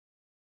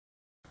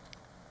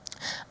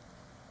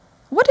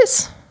what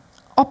is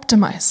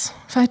optimize?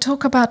 If I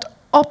talk about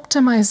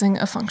optimizing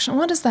a function,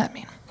 what does that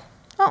mean?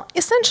 Well,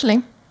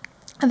 essentially,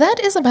 that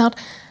is about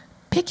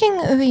picking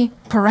the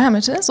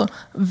parameters or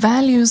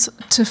values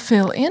to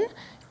fill in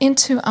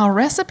into our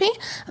recipe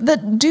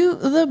that do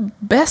the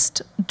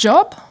best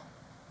job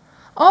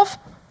of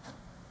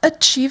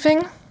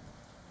achieving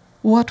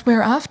what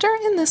we're after,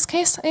 in this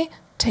case, a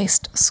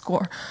taste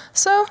score.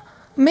 So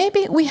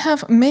maybe we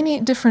have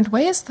many different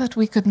ways that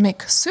we could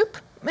make soup,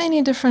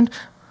 many different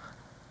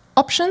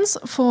options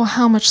for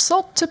how much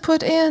salt to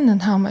put in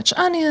and how much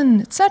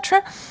onion,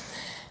 etc.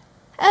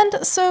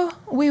 And so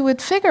we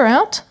would figure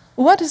out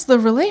what is the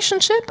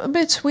relationship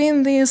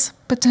between these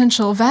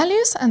potential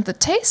values and the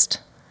taste.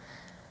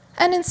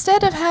 And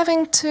instead of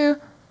having to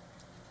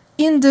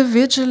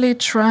individually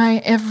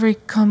try every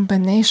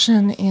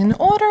combination in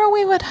order,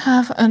 we would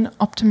have an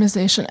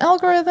optimization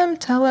algorithm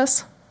tell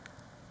us,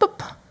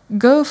 boop,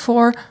 go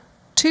for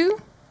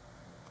 2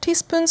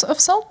 teaspoons of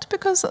salt,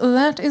 because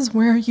that is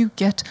where you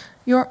get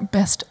your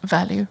best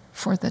value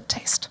for the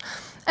taste.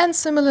 And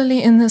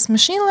similarly, in this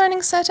machine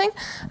learning setting,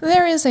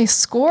 there is a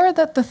score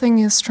that the thing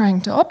is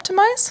trying to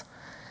optimize,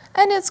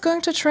 and it's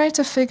going to try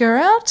to figure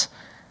out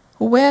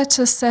where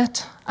to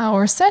set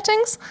our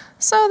settings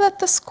so that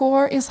the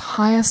score is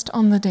highest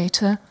on the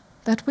data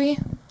that we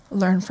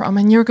learn from.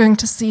 And you're going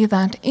to see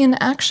that in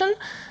action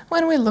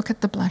when we look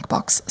at the black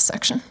box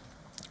section.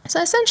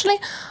 So essentially,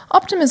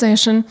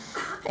 optimization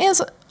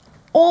is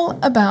all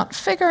about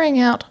figuring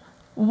out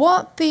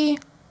what the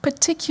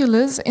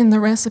particulars in the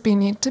recipe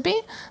need to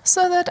be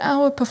so that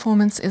our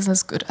performance is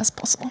as good as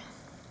possible.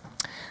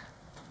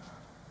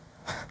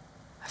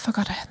 I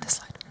forgot I had this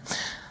slide.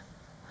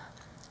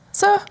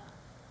 So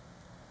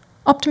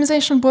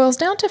optimization boils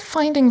down to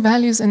finding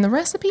values in the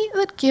recipe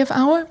that give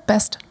our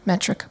best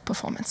metric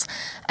performance.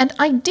 And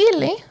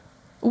ideally,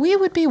 we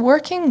would be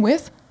working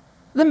with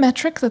the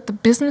metric that the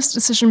business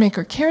decision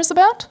maker cares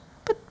about,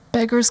 but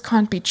beggars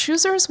can't be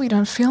choosers. We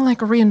don't feel like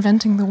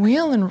reinventing the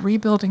wheel and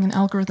rebuilding an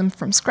algorithm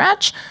from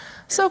scratch.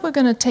 So we're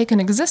going to take an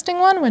existing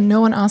one when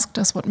no one asked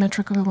us what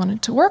metric we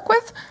wanted to work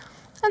with.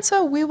 And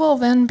so we will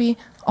then be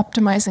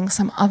optimizing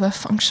some other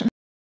function.